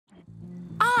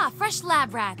fresh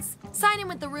lab rats. Sign in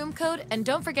with the room code and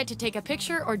don't forget to take a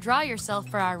picture or draw yourself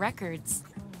for our records.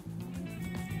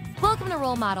 Welcome to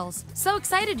Role Models. So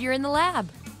excited you're in the lab.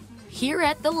 Here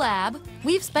at the lab,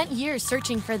 we've spent years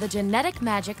searching for the genetic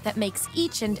magic that makes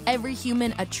each and every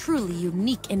human a truly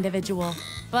unique individual.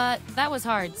 But that was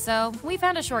hard, so we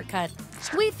found a shortcut.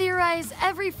 We theorize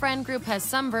every friend group has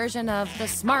some version of the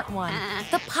smart one,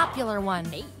 the popular one,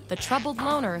 the troubled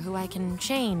loner who I can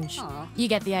change. You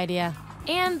get the idea.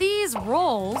 And these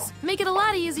roles make it a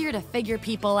lot easier to figure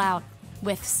people out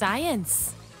with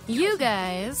science. You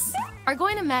guys are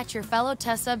going to match your fellow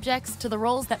test subjects to the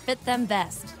roles that fit them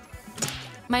best.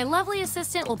 My lovely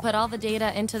assistant will put all the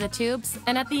data into the tubes,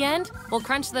 and at the end, we'll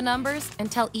crunch the numbers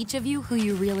and tell each of you who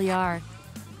you really are.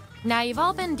 Now, you've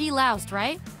all been deloused,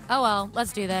 right? Oh well,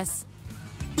 let's do this.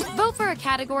 Vote for a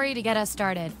category to get us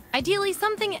started. Ideally,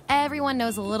 something everyone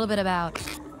knows a little bit about.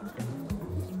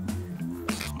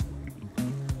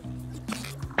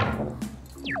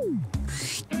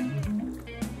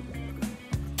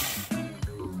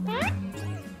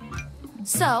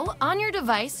 So, on your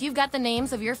device, you've got the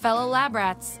names of your fellow lab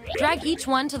rats. Drag each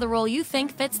one to the role you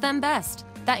think fits them best.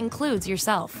 That includes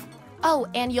yourself. Oh,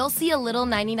 and you'll see a little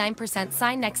 99%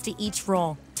 sign next to each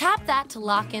role. Tap that to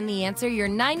lock in the answer you're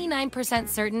 99%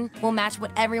 certain will match what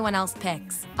everyone else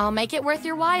picks. I'll make it worth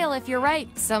your while if you're right,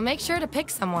 so make sure to pick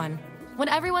someone. When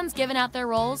everyone's given out their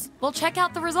roles, we'll check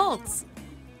out the results.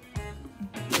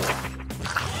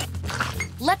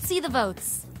 Let's see the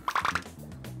votes.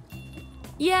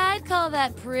 Yeah, I'd call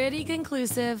that pretty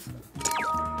conclusive.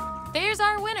 There's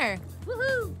our winner.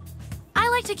 Woohoo! I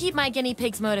like to keep my guinea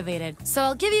pigs motivated, so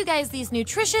I'll give you guys these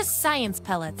nutritious science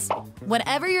pellets.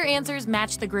 Whatever your answers,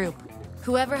 match the group.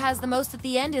 Whoever has the most at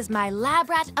the end is my lab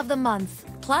rat of the month.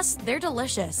 Plus, they're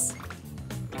delicious.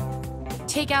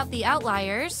 Take out the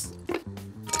outliers.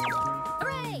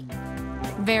 Hooray!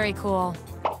 Very cool.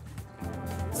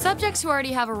 Subjects who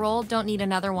already have a role don't need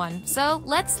another one, so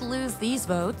let's lose these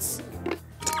votes.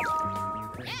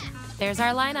 There's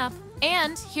our lineup.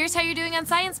 And here's how you're doing on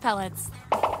science pellets.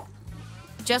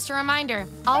 Just a reminder,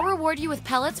 I'll reward you with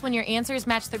pellets when your answers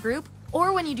match the group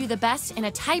or when you do the best in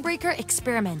a tiebreaker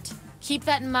experiment. Keep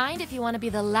that in mind if you want to be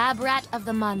the lab rat of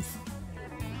the month.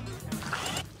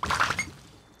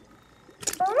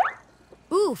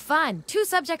 Ooh, fun. 2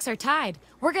 subjects are tied.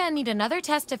 We're gonna need another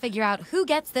test to figure out who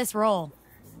gets this role.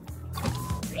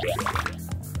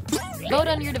 Vote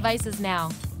on your devices now.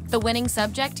 The winning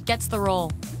subject gets the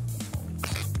role.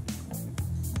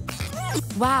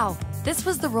 Wow, this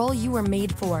was the role you were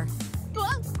made for.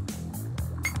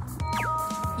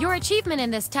 Your achievement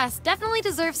in this test definitely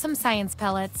deserves some science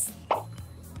pellets.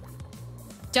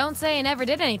 Don't say I never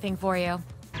did anything for you.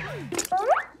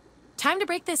 Time to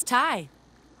break this tie.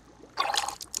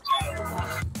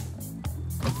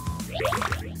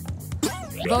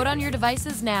 Vote on your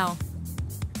devices now.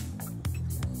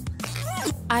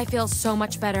 I feel so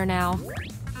much better now.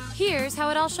 Here's how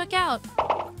it all shook out.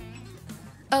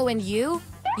 Oh, and you?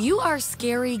 You are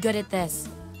scary good at this.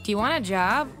 Do you want a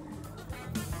job?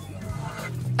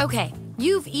 Okay,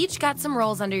 you've each got some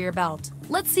roles under your belt.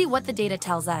 Let's see what the data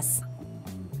tells us.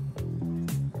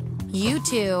 You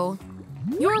two.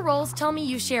 Your roles tell me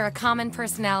you share a common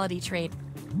personality trait.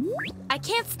 I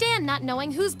can't stand not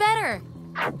knowing who's better.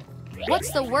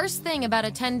 What's the worst thing about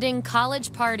attending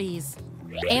college parties?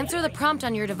 Answer the prompt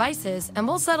on your devices, and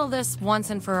we'll settle this once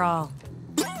and for all.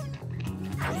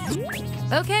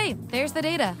 Okay, there's the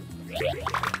data.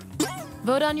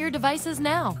 Vote on your devices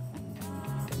now.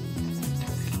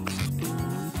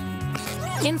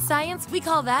 In science, we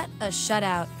call that a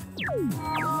shutout.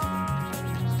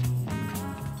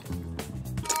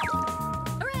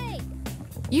 Hooray!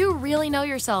 You really know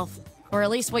yourself, or at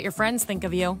least what your friends think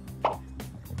of you.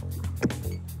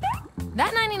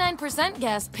 That 99%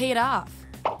 guess paid off.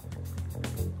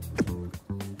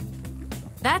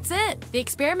 That's it. The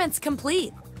experiment's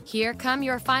complete. Here come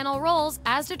your final roles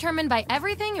as determined by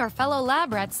everything your fellow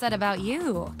lab rats said about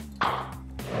you.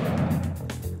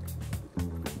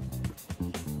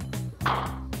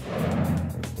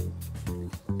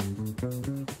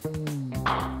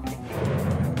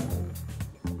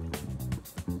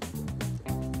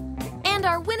 And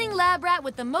our winning lab rat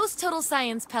with the most total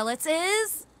science pellets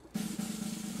is...